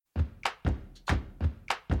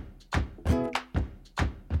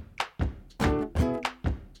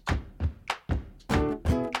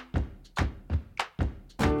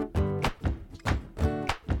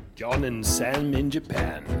John and Sam in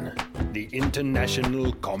Japan, the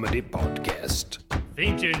international comedy podcast.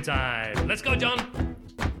 Theme tune time. Let's go, John.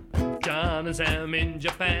 John and Sam in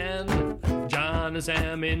Japan. John and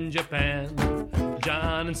Sam in Japan.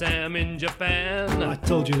 John and Sam in Japan. I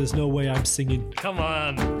told you there's no way I'm singing. Come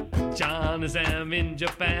on. John and Sam in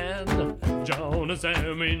Japan. John and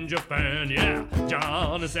Sam in Japan. Yeah.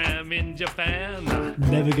 John and Sam in Japan.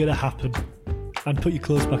 Never gonna happen. And put your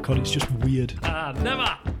clothes back on, it's just weird.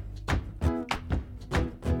 Never.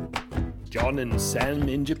 John and Sam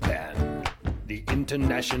in Japan, the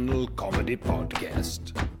international comedy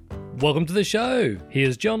podcast. Welcome to the show.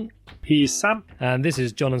 Here's John. Here's Sam. And this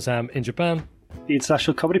is John and Sam in Japan. The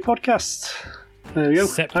international comedy podcast. There we go.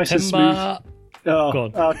 September. Nice and smooth. Oh,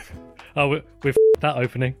 Go on. We've that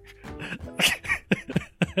opening.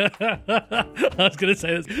 I was going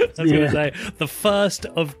to say the first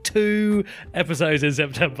of 2 episodes in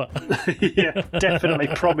September. Yeah, definitely.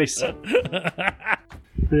 Promise.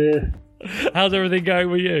 How's everything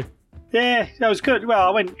going with you? Yeah, that was good. Well,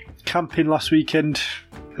 I went camping last weekend,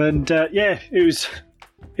 and it was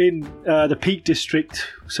in the Peak District.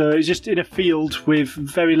 So it was just in a field with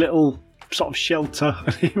very little sort of shelter,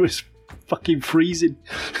 and it was fucking freezing.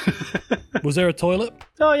 Was there a toilet?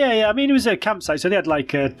 Oh yeah. I mean, it was a campsite, so they had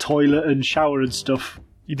like a toilet and shower and stuff.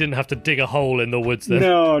 You didn't have to dig a hole in the woods then?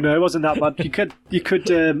 No, it wasn't that bad. You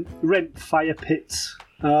could rent fire pits.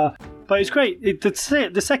 But it was great.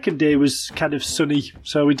 The second day was kind of sunny,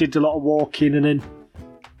 so we did a lot of walking and then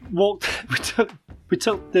walked. We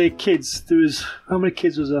took the kids. There was, how many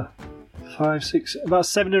kids was there? 5, 6, about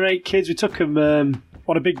 7 or 8 kids. We took them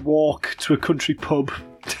on a big walk to a country pub.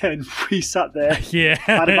 Then we sat there. Yeah.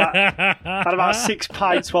 Had about 6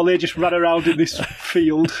 pints while they just ran around in this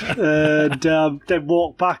field, and then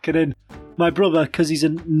walked back. And then my brother, because he's a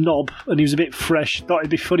knob and he was a bit fresh, thought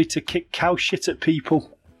it'd be funny to kick cow shit at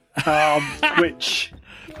people, which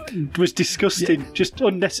was disgusting, just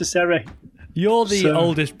unnecessary. You're the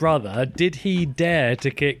oldest brother. Did he dare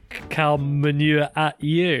to kick cow manure at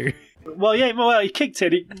you? Well, he kicked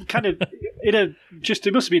it. It kind of, it must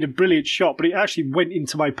have been a brilliant shot, but it actually went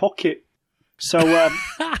into my pocket. So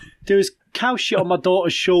there was cow shit on my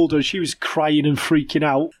daughter's shoulder, and she was crying and freaking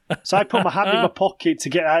out. So I put my hand in my pocket to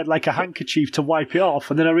get out like a handkerchief to wipe it off,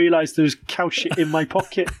 and then I realised there was cow shit in my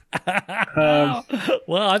pocket. Well,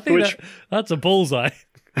 I think that's a bullseye.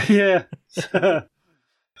 Yeah.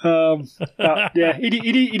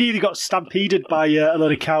 He'd either got stampeded by a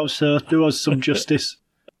lot of cows, so there was some justice.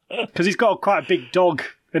 Because he's got quite a big dog,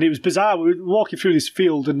 and it was bizarre. We were walking through this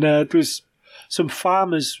field, and there was some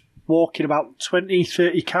farmers walking about 20,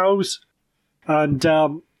 30 cows, and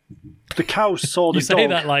the cows saw the dog.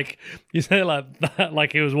 You say that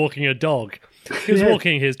like he was walking a dog. He was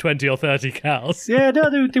walking his 20 or 30 cows. Yeah, no,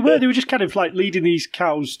 they were just kind of like leading these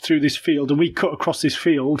cows through this field, and we cut across this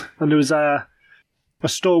field, and there was a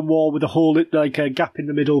stone wall with a hole, like a gap in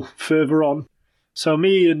the middle further on. So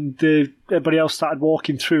me and everybody else started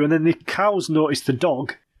walking through, and then the cows noticed the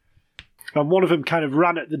dog, and one of them kind of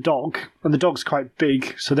ran at the dog, and the dog's quite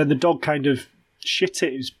big, so then the dog kind of shit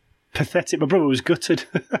it. It was pathetic. My brother was gutted.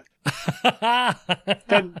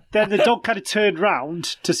 then the dog kind of turned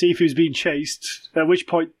round to see if he was being chased, at which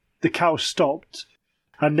point the cow stopped,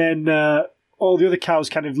 and then all the other cows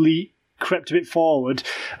kind of crept a bit forward,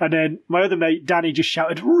 and then my other mate Danny just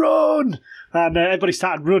shouted, "Run!" And everybody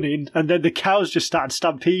started running, and then the cows just started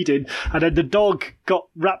stampeding, and then the dog got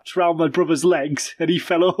wrapped around my brother's legs and he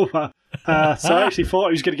fell over. So I actually thought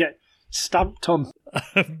he was going to get stamped on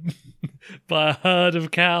by a herd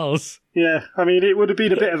of cows. Yeah, I mean, it would have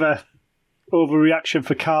been a bit of a overreaction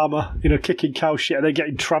for Karma, kicking cow shit and then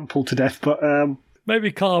getting trampled to death, but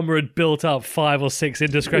maybe Karma had built up 5 or 6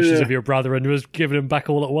 indiscretions of your brother and was giving him back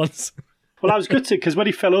all at once. Well, I was gutted because when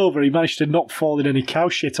he fell over, he managed to not fall in any cow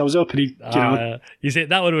shit. I was hoping he, You see,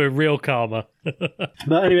 that would have been real karma.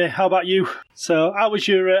 But anyway, how about you? So, how was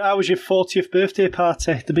your 40th birthday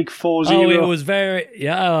party? The big 4-0? Oh, it was very...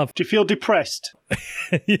 Yeah. Do you feel depressed?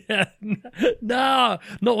 Yeah. No,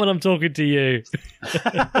 not when I'm talking to you.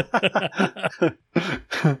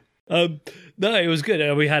 No, it was good.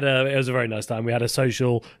 It was a very nice time. We had a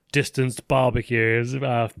social distanced barbecue.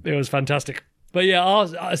 It was fantastic. But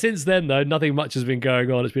yeah, since then, though, nothing much has been going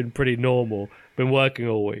on. It's been pretty normal. Been working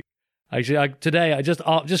all week. Actually, today, I just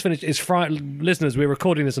finished. It's Friday. Listeners, we're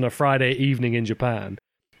recording this on a Friday evening in Japan.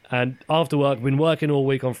 And after work, I've been working all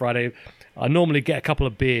week on Friday. I normally get a couple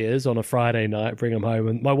of beers on a Friday night, bring them home,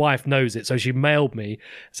 and my wife knows it, so she mailed me,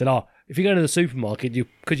 said, "Oh, if you go to the supermarket,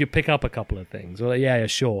 could you pick up a couple of things?" Well, yeah,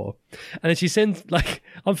 sure. And then she sends, like,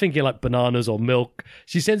 I'm thinking like bananas or milk.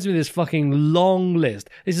 She sends me this fucking long list.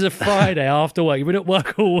 This is a Friday after work. You've been at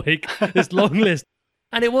work all week. This long list.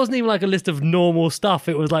 And it wasn't even like a list of normal stuff.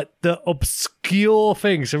 It was like the obscure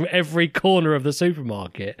things from every corner of the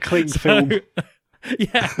supermarket. Cling film.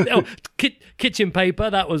 Yeah, kitchen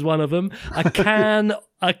paper, that was one of them. A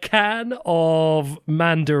can of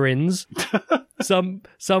mandarins, some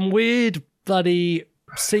weird bloody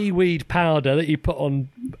seaweed powder that you put on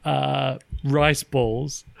rice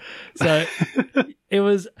balls. So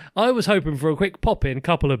I was hoping for a quick pop in,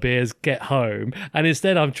 couple of beers, get home, and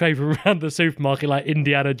instead I'm traipsing around the supermarket like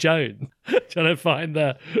Indiana Jones, trying to find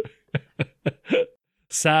the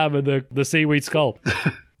Sam and the seaweed skull.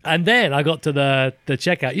 And then I got to the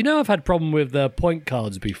checkout. You know, I've had a problem with the point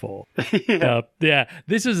cards before. Yeah,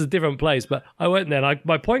 this is a different place, but I went there and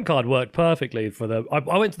my point card worked perfectly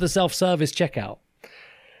I went to the self-service checkout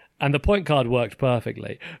and the point card worked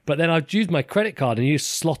perfectly. But then I used my credit card and you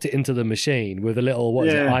slot it into the machine with a little,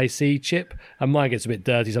 IC chip. And mine gets a bit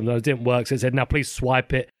dirty sometimes. It didn't work. So it said, "Now please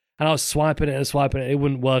swipe it." And I was swiping it and swiping it. It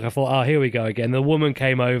wouldn't work. I thought, oh, here we go again. The woman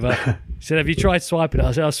came over. She said, "Have you tried swiping it?"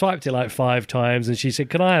 I said, "I swiped it like 5 times." And she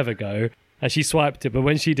said, "Can I have a go?" And she swiped it. But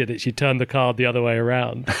when she did it, she turned the card the other way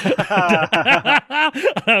around. And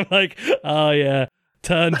I'm like, oh, yeah,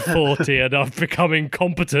 turned 40 and I'm becoming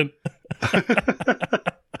incompetent.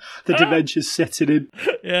 The dementia's setting in.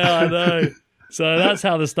 Yeah, I know. So that's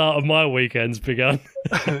how the start of my weekend's begun.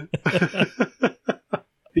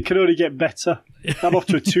 It can only get better. I'm off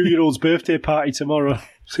to a 2-year-old's birthday party tomorrow.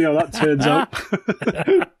 See how that turns out.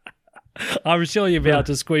 I'm sure you'll be able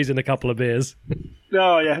to squeeze in a couple of beers.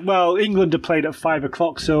 Oh, yeah. Well, England are playing at 5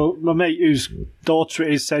 o'clock, so my mate whose daughter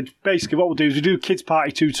it is said, basically what we'll do is we do kids'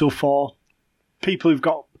 party 2 till 4. People who've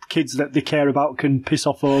got kids that they care about can piss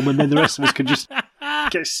off home, and then the rest of us can just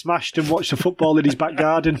get smashed and watch the football in his back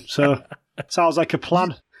garden. So, sounds like a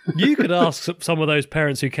plan. You could ask some of those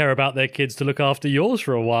parents who care about their kids to look after yours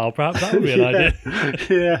for a while. Perhaps that would be an idea.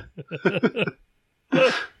 Yeah.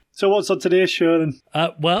 So what's on today's show then?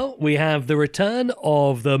 Well, we have the return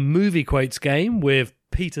of the Movie Quotes game with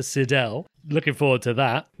Peter Siddell. Looking forward to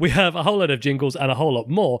that. We have a whole lot of jingles and a whole lot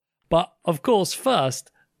more. But, of course, first,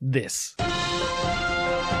 this.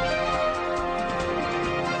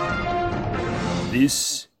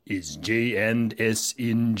 This is J&S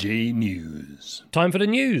in J News. Time for the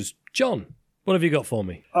news. John, what have you got for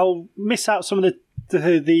me? I'll miss out some of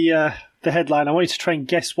the headline. I want you to try and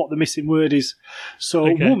guess what the missing word is. So,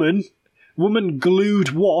 okay. Woman glued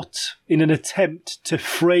what in an attempt to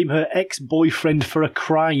frame her ex-boyfriend for a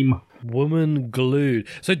crime? Woman glued.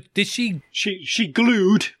 So did she... She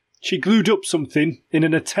glued up something in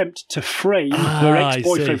an attempt to frame her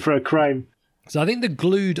ex-boyfriend for a crime. So I think the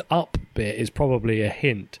glued up bit is probably a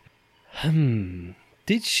hint.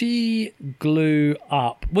 Did she glue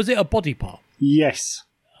up? Was it a body part? Yes.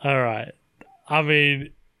 All right. I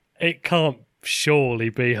mean, it can't surely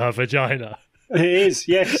be her vagina. It is,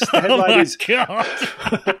 yes. The headline is... God.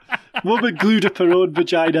 Woman glued up her own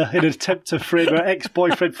vagina in an attempt to frame her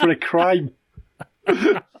ex-boyfriend for a crime.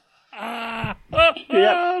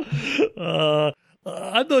 Yeah.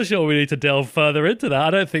 I'm not sure we need to delve further into that.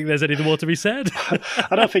 I don't think there's anything more to be said.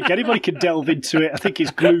 I don't think anybody can delve into it. I think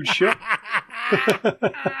it's glued shut.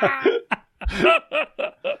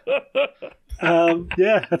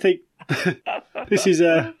 Yeah, I think this is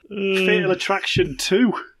a Fatal Attraction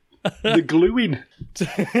 2. The gluing.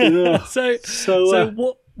 Yeah. So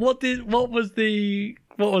what was the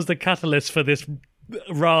catalyst for this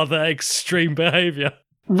rather extreme behaviour?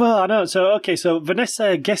 Well, I know. So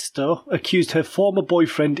Vanessa Gesto accused her former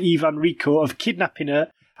boyfriend, Ivan Rico, of kidnapping her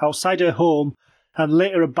outside her home and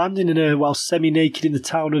later abandoning her while semi-naked in the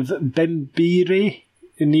town of Bembiri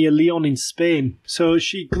near Leon in Spain. So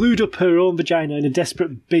she glued up her own vagina in a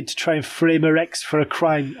desperate bid to try and frame her ex for a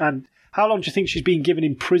crime. And how long do you think she's been given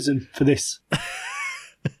in prison for this?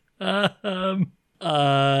 Let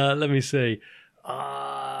me see.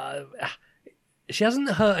 She hasn't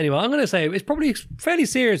hurt anyone. I'm going to say it's probably fairly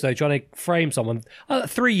serious, though, trying to frame someone.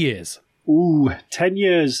 3 years. Ooh, 10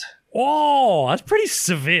 years. Oh, that's pretty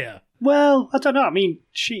severe. Well, I don't know. I mean,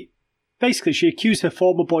 she accused her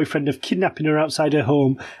former boyfriend of kidnapping her outside her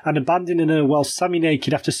home and abandoning her while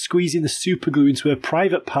semi-naked after squeezing the superglue into her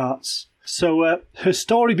private parts. So her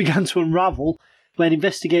story began to unravel when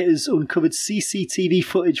investigators uncovered CCTV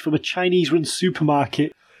footage from a Chinese-run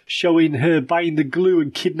supermarket showing her buying the glue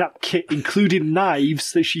and kidnap kit, including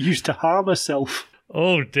knives that she used to harm herself.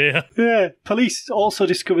 Oh, dear. Yeah, police also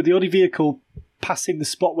discovered the only vehicle passing the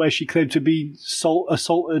spot where she claimed to be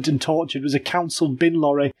assaulted and tortured was a council bin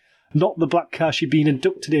lorry, not the black car she'd been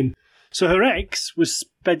abducted in. So her ex was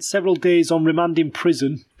spent several days on remand in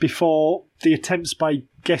prison before the attempts by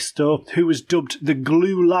Gesto, who was dubbed the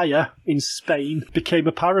glue liar in Spain, became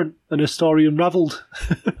apparent and her story unravelled.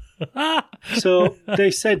 So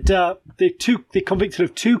they said they convicted her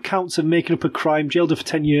of 2 counts of making up a crime, jailed her for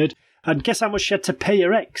 10 years, and guess how much she had to pay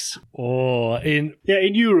her ex? Oh, in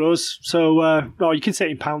euros. So, you can say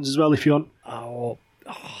it in pounds as well if you want.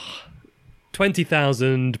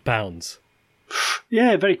 £20,000.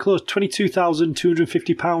 Yeah, very close.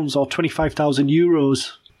 £22,250 or 25,000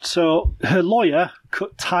 euros. So her lawyer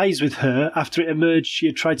cut ties with her after it emerged she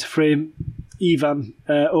had tried to frame Ivan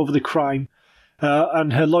over the crime.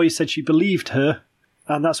 And her lawyer said she believed her,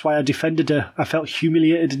 and that's why I defended her. I felt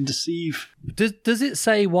humiliated and deceived. Does it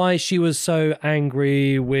say why she was so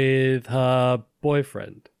angry with her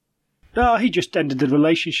boyfriend? No, he just ended the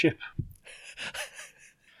relationship.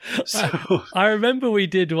 So I remember we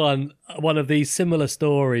did one of these similar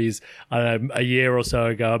stories a year or so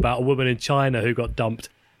ago about a woman in China who got dumped,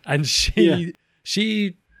 and she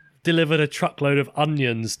delivered a truckload of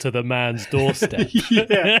onions to the man's doorstep.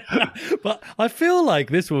 Yeah. But I feel like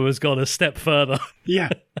this woman's gone a step further. Yeah.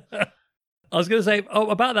 I was going to say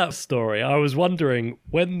about that story. I was wondering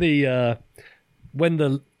when the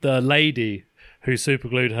lady who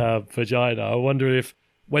superglued her vagina. I wonder if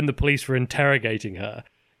when the police were interrogating her,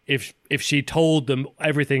 if she told them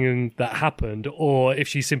everything that happened, or if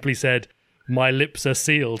she simply said, "My lips are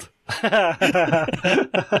sealed."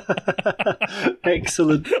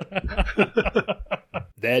 Excellent.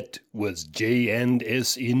 That was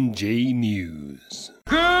J&SNJ News.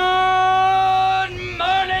 Good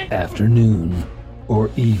morning! Afternoon or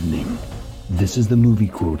evening. This is the Movie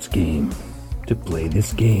Quotes game. To play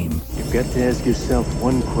this game, You've got to ask yourself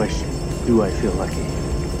one question. Do I feel lucky?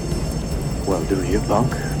 Well, do you,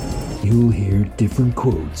 punk? you'll hear different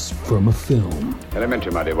quotes from a film.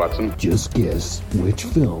 Elementary, my dear Watson. Just guess which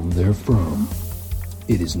film they're from.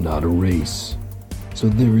 It is not a race, so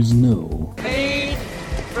there is no Need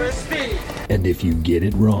for speed. and if you get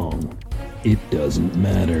it wrong, it doesn't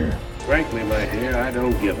matter. Frankly, my dear, I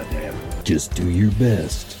don't give a damn. Just do your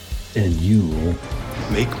best, and you'll...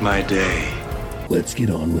 Make my day. Let's get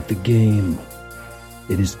on with the game.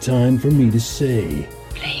 It is time for me to say...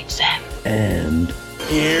 Blame Sam. And...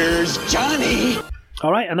 Here's Johnny.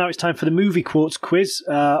 All right, and now it's time for the movie quotes quiz,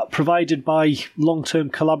 provided by long-term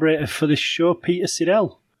collaborator for this show, Peter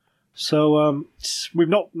Siddell. So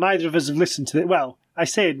neither of us have listened to it. Well, I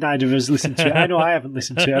say neither of us listened to it. I know I haven't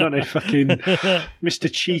listened to it. I don't know if fucking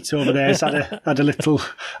Mr. Cheat over there has had a little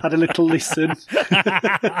listen.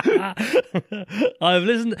 I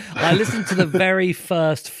listened to the very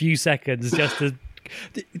first few seconds just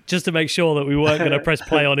to make sure that we weren't going to press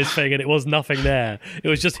play on his thing, and it was nothing there. It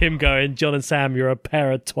was just him going, "John and Sam, you're a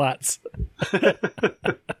pair of twats."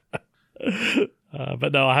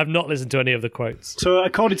 But no, I have not listened to any of the quotes. So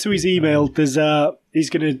according to his email, he's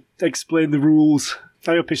going to explain the rules.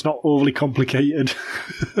 I hope it's not overly complicated.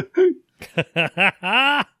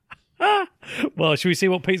 Well, should we see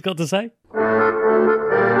what Pete's got to say? Oh,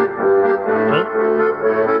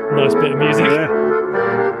 nice bit of music. Yeah.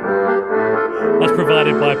 That's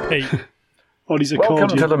provided by Pete. On his accordion.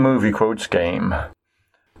 Welcome to the Movie Quotes game.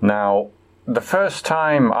 Now, the first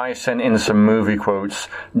time I sent in some movie quotes,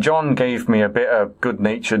 John gave me a bit of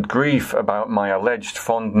good-natured grief about my alleged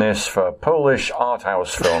fondness for Polish art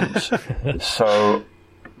house films. So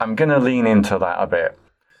I'm going to lean into that a bit.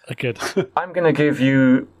 Good. I'm going to give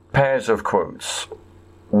you pairs of quotes.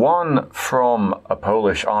 One from a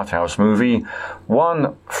Polish art house movie,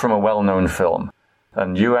 one from a well-known film.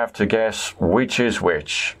 And you have to guess which is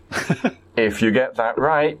which. If you get that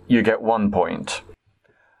right, you get 1 point.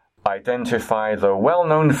 Identify the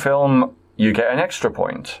well-known film, you get an extra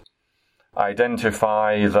point.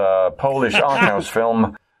 Identify the Polish art house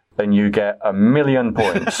film, then you get 1,000,000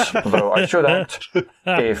 points. Though I should add,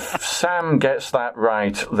 if Sam gets that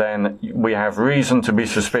right, then we have reason to be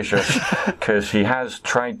suspicious, because he has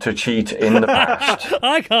tried to cheat in the past.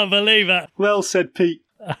 I can't believe it. Well said, Pete.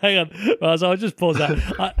 Hang on. Well, so I'll just pause that.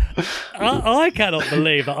 I cannot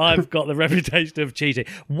believe that I've got the reputation of cheating.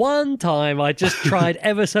 One time I just tried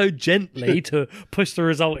ever so gently to push the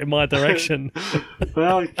result in my direction.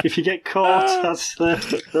 Well, if you get caught, that's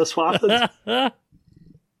what happens.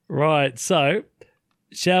 Right, so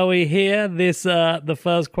shall we hear this? The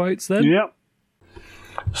first quotes then? Yep.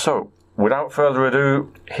 So, without further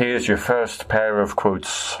ado, here's your first pair of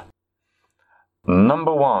quotes.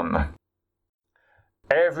 Number 1.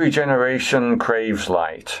 Every generation craves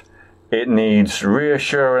light. It needs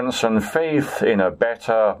reassurance and faith in a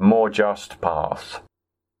better, more just path.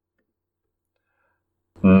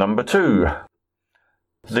 Number 2.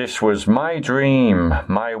 This was my dream,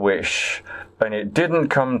 my wish, and it didn't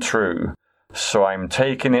come true, so I'm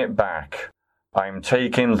taking it back. I'm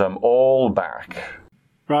taking them all back.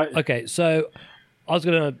 Right. Okay, so I was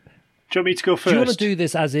going to... Do you want me to go first? Do you want to do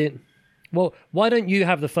this as in... Well, why don't you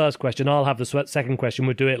have the first question? I'll have the second question.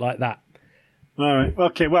 We'll do it like that. All right.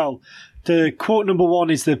 Okay, well, the quote number 1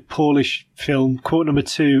 is the Polish film. Quote number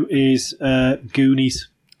 2 is Goonies.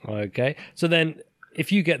 Okay. So then,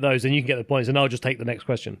 if you get those, then you can get the points, and I'll just take the next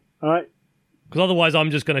question. All right. Because otherwise, I'm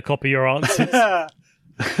just going to copy your answers.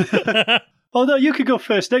 Oh, no, you could go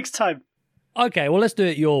first next time. Okay, well, let's do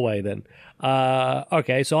it your way then.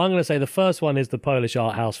 Okay, so I'm going to say the first one is the Polish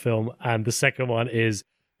art house film, and the second one is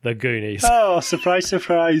the Goonies. Oh, surprise,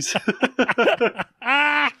 surprise.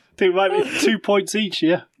 I think it might be 2 points each,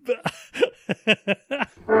 yeah?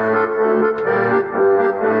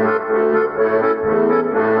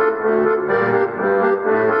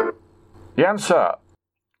 The answer.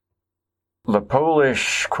 The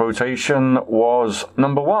Polish quotation was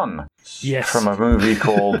number 1. Yes. From a movie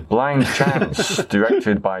called Blind Chance,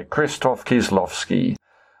 directed by Krzysztof Kieslowski.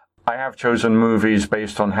 I have chosen movies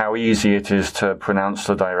based on how easy it is to pronounce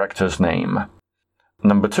the director's name.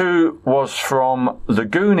 Number 2 was from The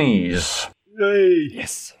Goonies. Hey.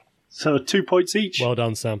 Yes. So 2 points each. Well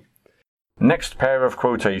done, Sam. Next pair of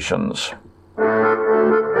quotations.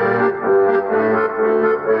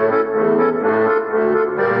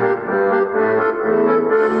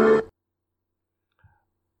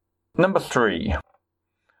 Number 3.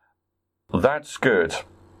 That's good.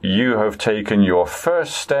 You have taken your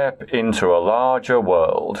first step into a larger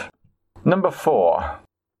world. Number 4.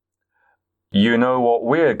 You know what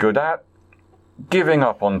we're good at? Giving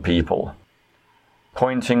up on people.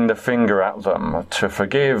 Pointing the finger at them. To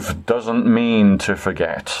forgive doesn't mean to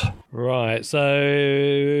forget. Right,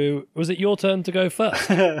 so was it your turn to go first?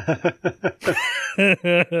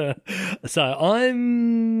 So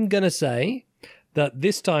I'm going to say that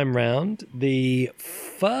this time round, the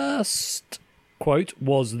first quote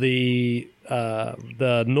was the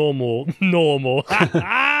normal.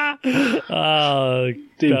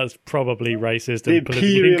 That's probably racist and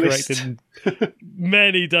politically incorrect in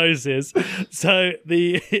many doses. So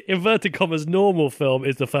the inverted commas normal film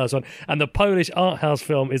is the first one, and the Polish art house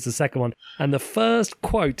film is the second one. And the first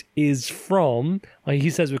quote is from, he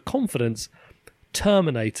says with confidence,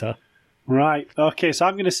 Terminator. Right. Okay. So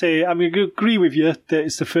I'm going to agree with you that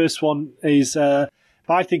it's the first one is. I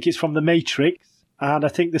think it's from The Matrix, and I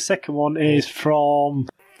think the second one is from.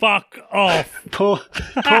 Fuck off! Well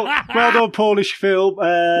done, Polish film.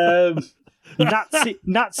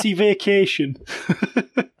 Nazi Vacation.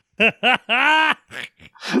 If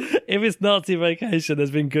it's Nazi Vacation,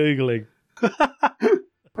 there's been Googling.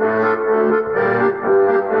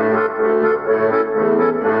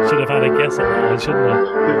 Should have had a guess at that one, shouldn't I?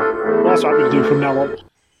 Well, that's what I'm going to do from now on.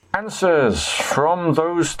 Answers from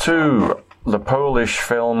those two. The Polish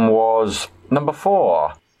film was number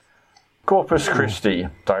 4. Corpus Christi,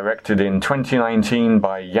 directed in 2019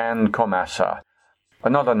 by Jan Komasa.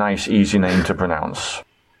 Another nice, easy name to pronounce.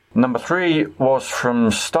 Number 3 was from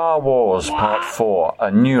Star Wars Part 4,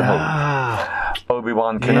 A New Hope.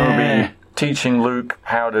 Obi-Wan Kenobi teaching Luke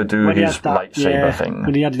how to do his lightsaber thing.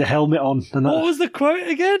 When he had the helmet on. And that, what was the quote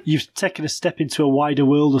again? You've taken a step into a wider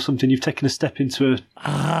world or something. You've taken a step into a...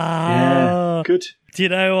 Yeah, good. Do you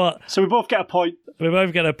know what? So we both get a point. We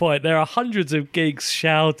both get a point. There are hundreds of geeks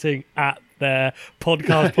shouting at their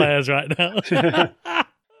podcast players right now.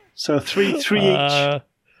 So three each.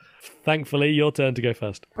 Thankfully, your turn to go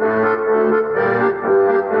first.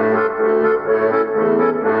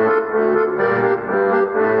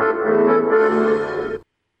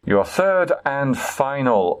 Your third and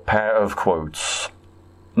final pair of quotes.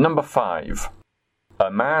 Number 5.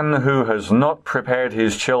 A man who has not prepared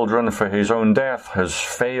his children for his own death has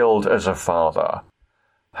failed as a father.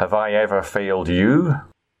 Have I ever failed you?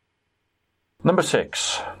 Number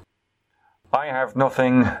 6. I have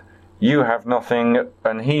nothing, you have nothing,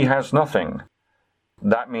 and he has nothing.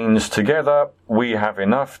 That means together we have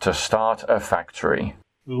enough to start a factory.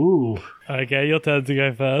 Ooh. Okay, your turn to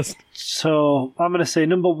go first. So I'm going to say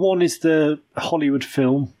number 1 is the Hollywood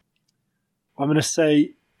film. I'm going to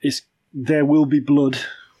say it's There Will Be Blood.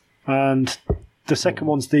 And the second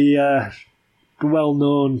one's the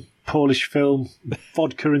well-known Polish film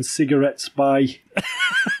Vodka and Cigarettes by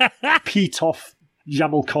Pitof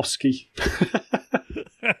Jamalkowski.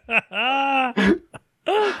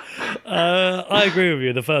 I agree with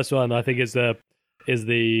you. The first one, I think, is the is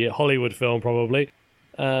the Hollywood film, probably.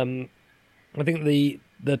 I think the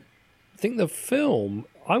film.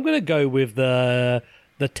 I'm going to go with the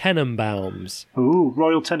Tenenbaums. Ooh,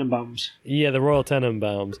 Royal Tenenbaums. Yeah, the Royal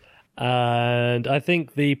Tenenbaums. And I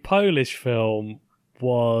think the Polish film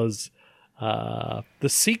was the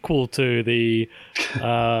sequel to the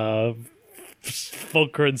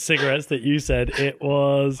vodka and cigarettes that you said. It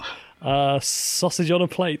was Sausage on a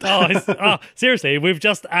Plate. Seriously, we've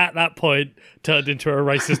just at that point turned into a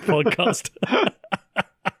racist podcast.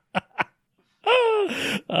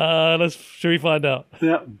 Should we find out?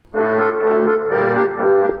 Yeah.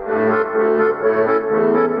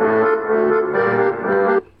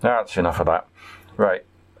 That's enough of that. Right.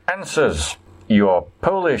 Answers. Your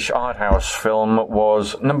Polish art house film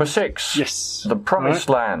was number 6. Yes. The Promised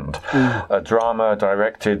Land, a drama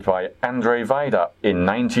directed by Andrzej Wajda in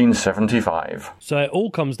 1975. So it all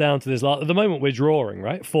comes down to this. At the moment, we're drawing,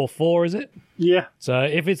 right? 4-4, is it? Yeah. So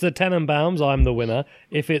if it's the Tenenbaums, I'm the winner.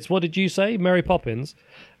 If it's, what did you say, Mary Poppins,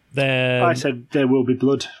 then... I said There Will Be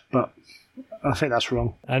Blood, but I think that's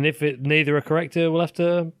wrong. And if it neither are correct, we'll have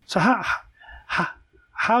to... So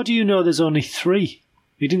how do you know there's only 3?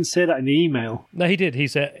 He didn't say that in the email. No, he did. He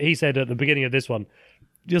said at the beginning of this one,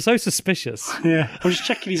 "You're so suspicious." Yeah, I was just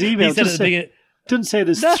checking his email. He said at the beginning... Doesn't say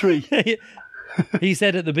there's 3. He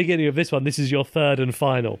said at the beginning of this one, "This is your third and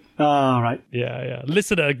final." Ah, right. Yeah.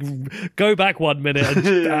 Listener, go back 1 minute.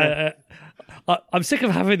 And, I'm sick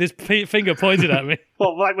of having this finger pointed at me.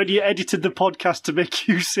 Well, like when you edited the podcast to make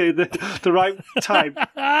you say the right time.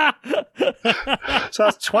 So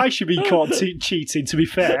that's twice you've been caught cheating, to be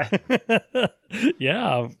fair.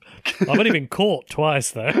 Yeah, I've only been caught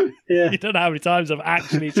twice, though. Yeah. You don't know how many times I've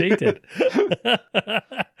actually cheated.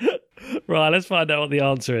 Right, let's find out what the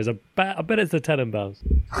answer is. I bet it's the Tenenbaums.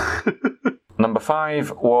 Number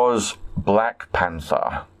 5 was Black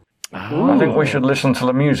Panther. I think we should listen to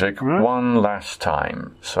the music one last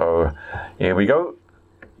time. So, here we go.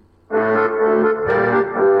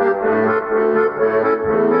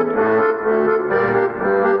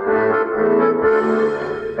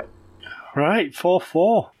 Right,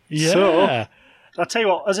 4-4. Yeah. So, I'll tell you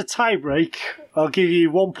what, as a tie break, I'll give you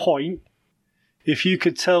 1 point if you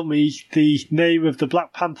could tell me the name of the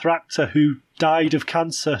Black Panther actor who died of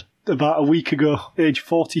cancer about a week ago, age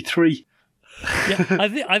 43. Yeah,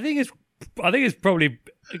 I think it's probably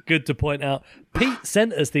good to point out Pete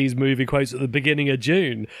sent us these movie quotes at the beginning of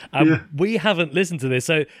June, and we haven't listened to this.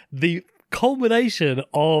 So the culmination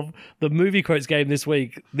of the movie quotes game this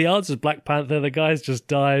week, the answer is Black Panther. The guy's just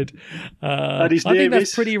died. And his I name think that's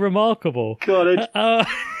is... pretty remarkable. Go on, Ed.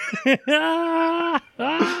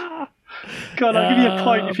 Go on, I'll give you a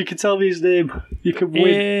point if you can tell me his name. You can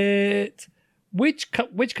win. Which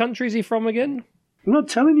country is he from again? I'm not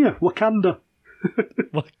telling you. Wakanda.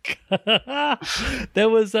 There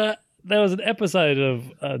was an episode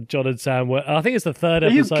of John and Sam where I think it's the third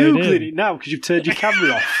episode. Are you Googling it now because you've turned your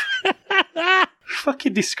camera off?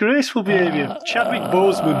 Fucking disgraceful behaviour. Chadwick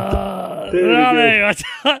Boseman. There we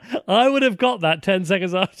go. I would have got that 10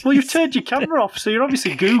 seconds after. Well, you've turned your camera off, so you're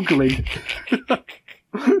obviously Googling.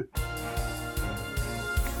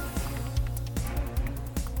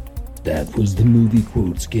 That was the movie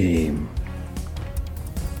quotes game.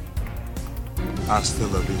 Hasta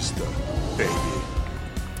la vista, baby.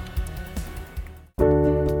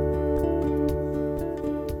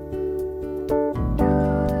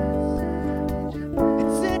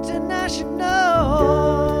 It's international,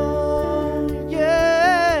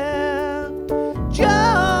 yeah.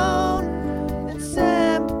 John and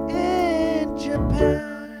Sam in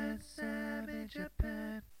Japan.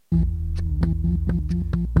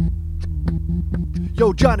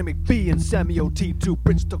 Yo, Johnny McBee and Sammy O.T. Two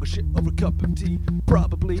Brits talking shit over a cup of tea.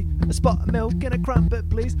 Probably a spot of milk and a crumpet,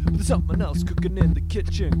 please. But there's something else cooking in the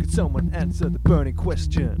kitchen. Could someone answer the burning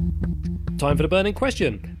question? Time for the burning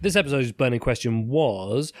question. This episode's burning question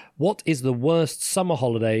was, what is the worst summer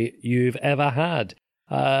holiday you've ever had?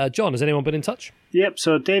 John, has anyone been in touch? Yep,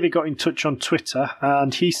 so David got in touch on Twitter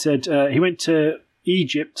and he said he went to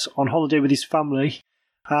Egypt on holiday with his family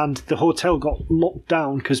and the hotel got locked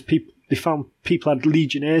down because they found people had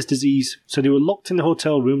Legionnaire's disease. So they were locked in the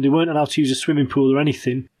hotel room. They weren't allowed to use a swimming pool or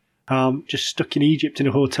anything. Just stuck in Egypt in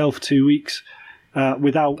a hotel for 2 weeks just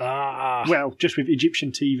with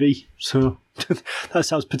Egyptian TV. So that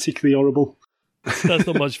sounds particularly horrible. That's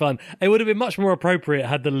not much fun. It would have been much more appropriate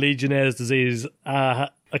had the Legionnaire's disease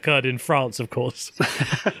occurred in France, of course.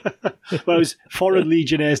 Well, it was foreign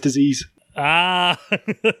Legionnaire's disease. It's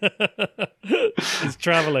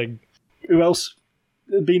travelling. Who else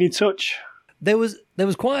been in touch? there was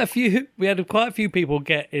quite a few. We had quite a few people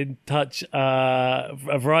get in touch a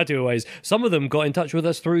variety of ways. Some of them got in touch with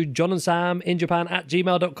us through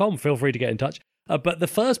johnandsaminjapan@gmail.com. Feel free to get in touch. But the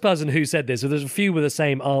first person who said this, so there's a few with the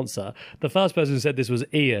same answer. The first person who said this was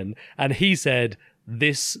Ian, and he said,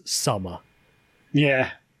 "This summer."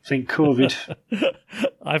 Yeah, I think COVID.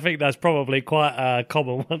 I think that's probably quite a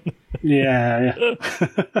common one. Yeah.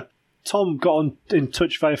 Tom got in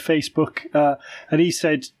touch via Facebook, and he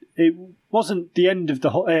said it wasn't the end of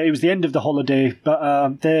it was the end of the holiday,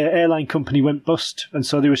 but their airline company went bust, and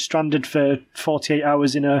so they were stranded for 48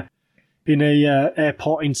 hours in a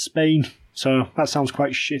airport in Spain. So that sounds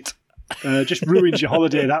quite shit. Just ruins your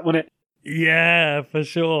holiday, that, wouldn't it? Yeah, for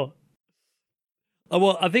sure.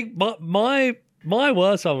 Well, I think my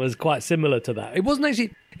worst one was quite similar to that. It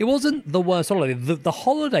wasn't the worst holiday. The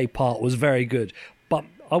holiday part was very good, but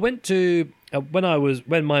I went to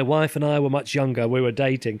when my wife and I were much younger, we were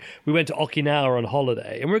dating. We went to Okinawa on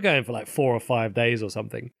holiday, and we were going for like 4 or 5 days or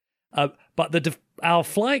something. But our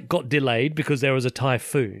flight got delayed because there was a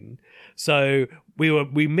typhoon. So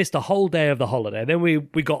we missed a whole day of the holiday. Then we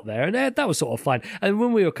got there, and that was sort of fine. And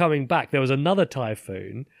when we were coming back, there was another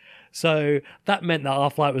typhoon. So that meant that our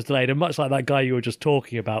flight was delayed. And much like that guy you were just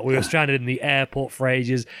talking about, we were stranded in the airport for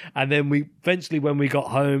ages. And then eventually when we got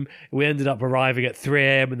home, we ended up arriving at 3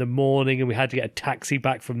 a.m. in the morning, and we had to get a taxi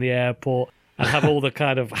back from the airport and have all the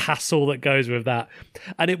kind of hassle that goes with that.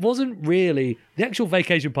 And it wasn't really, the actual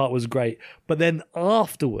vacation part was great. But then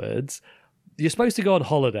afterwards, you're supposed to go on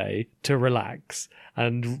holiday to relax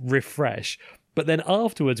and refresh. But then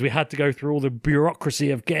afterwards, we had to go through all the bureaucracy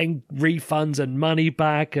of getting refunds and money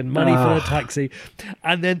back and money for the taxi.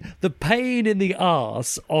 And then the pain in the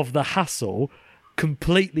arse of the hassle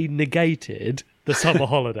completely negated the summer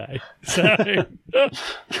holiday. So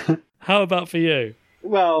how about for you?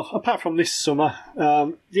 Well, apart from this summer,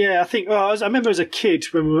 I think, I remember as a kid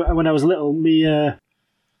when I was little,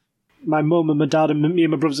 my mum and my dad and me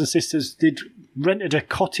and my brothers and sisters rented a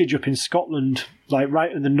cottage up in Scotland, like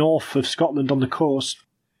right in the north of Scotland on the coast.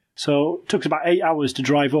 So it took us about 8 hours to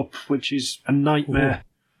drive up, which is a nightmare.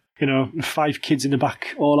 Ooh. 5 kids in the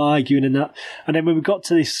back, all arguing and that. And then when we got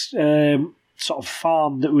to this sort of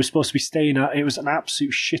farm that we were supposed to be staying at, it was an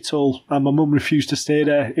absolute shithole, and my mum refused to stay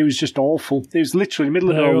there. It was just awful. It was literally in the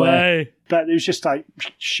middle of nowhere. But there was just like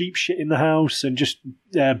sheep shit in the house and just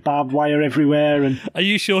barbed wire everywhere. And are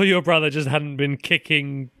you sure your brother just hadn't been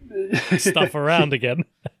kicking stuff around again?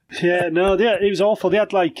 Yeah, no, it was awful. They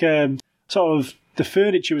had like sort of, the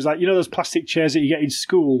furniture was like, those plastic chairs that you get in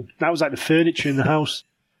school? That was like the furniture in the house.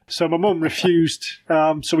 So my mum refused.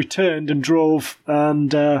 So we turned and drove,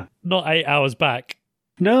 and not 8 hours back.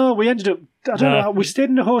 No, we ended up, I don't know, we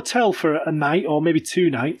stayed in a hotel for a night or maybe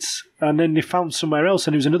 2 nights, and then they found somewhere else,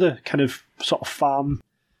 and it was another kind of sort of farm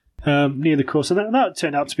near the coast, and that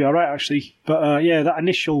turned out to be all right, actually. But that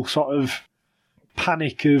initial sort of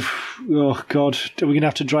panic of, oh God, are we going to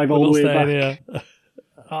have to drive all the way back?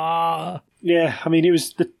 Yeah, I mean, it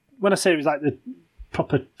was, when I say it was like the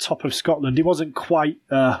proper top of Scotland, it wasn't quite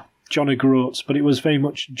John O'Groats, but it was very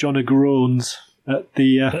much John O'Groans at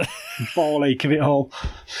the ball ache of it all.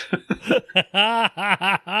 Get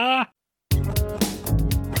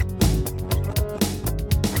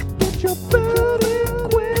your burning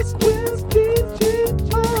questions,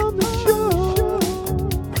 DJ on the show.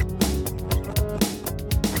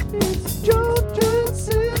 It's George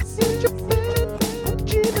in Japan at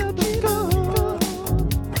gmail.com.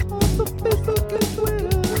 Also Facebook and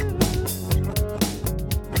Twitter.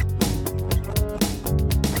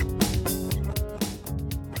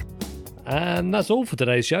 And that's all for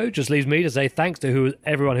today's show. Just leaves me to say thanks to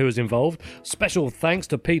everyone who was involved. Special thanks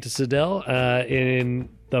to Peter Siddell in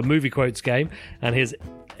the movie quotes game and his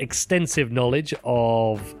extensive knowledge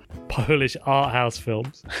of Polish art house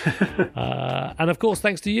films. And of course,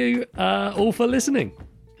 thanks to you all for listening.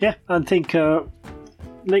 Yeah, I think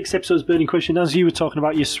next episode's burning question, as you were talking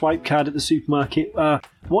about your swipe card at the supermarket,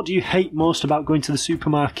 what do you hate most about going to the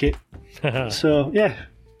supermarket? So, yeah.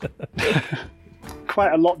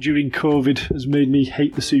 Quite a lot during COVID has made me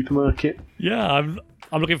hate the supermarket. Yeah, I'm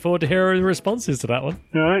looking forward to hearing the responses to that one.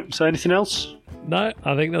 All right, so anything else? No,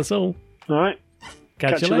 I think that's all. All right.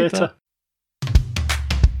 Catch you later.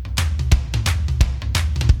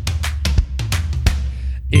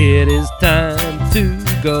 It is time to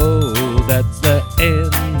go. That's the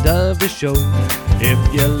end of the show.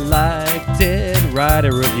 If you liked it, write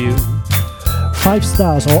a review. 5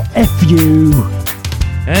 stars or F you.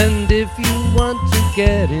 And if you want to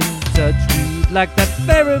get in touch, we'd like that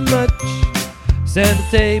very much. Send a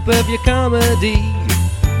tape of your comedy.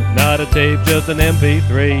 Not a tape, just an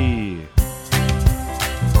MP3.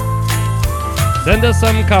 Send us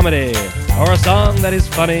some comedy or a song that is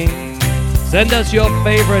funny. Send us your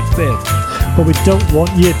favorite bit. But we don't want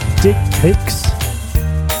your dick pics.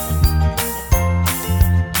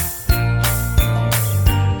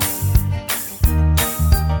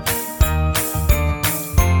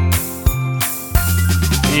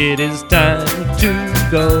 It is time to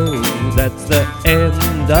go. That's the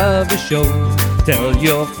end of the show. Tell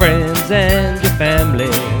your friends and your family,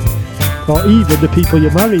 or even the people you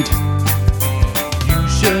married. You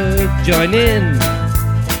should join in.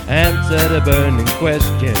 Answer the burning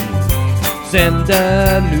question. Send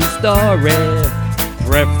a new story,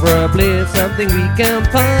 preferably something we can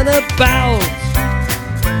pun about.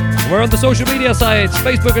 We're on the social media sites,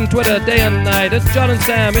 Facebook and Twitter, day and night, at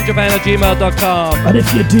johnandsaminjapan@gmail.com. And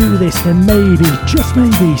if you do this, then maybe, just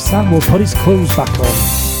maybe, Sam will put his clothes back on.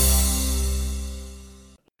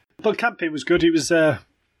 But camping was good. It was, I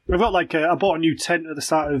bought a new tent at the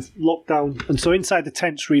start of lockdown, and so inside the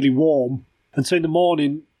tent's really warm. And so in the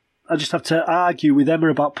morning, I just have to argue with Emma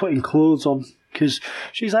about putting clothes on. Because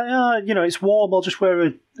she's like, it's warm, I'll just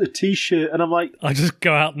wear a t-shirt. And I'm like... I just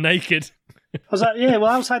go out naked. I was like, yeah,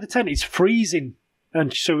 well, outside the tent, it's freezing.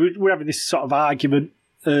 And so we're having this sort of argument.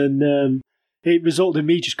 And it resulted in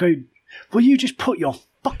me just going, will you just put your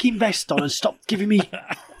fucking vest on and stop giving me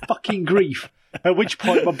fucking grief? At which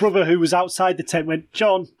point, my brother, who was outside the tent, went,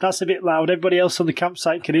 John, that's a bit loud. Everybody else on the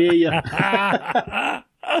campsite can hear you.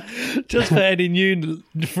 Just for any new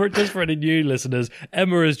listeners,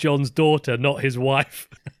 Emma is John's daughter, not his wife.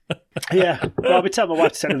 Yeah, well, I'll be telling my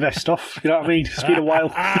wife to take the vest off. You know what I mean? It's been a while.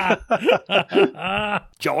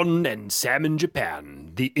 John and Sam in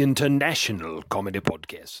Japan, the international comedy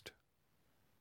podcast.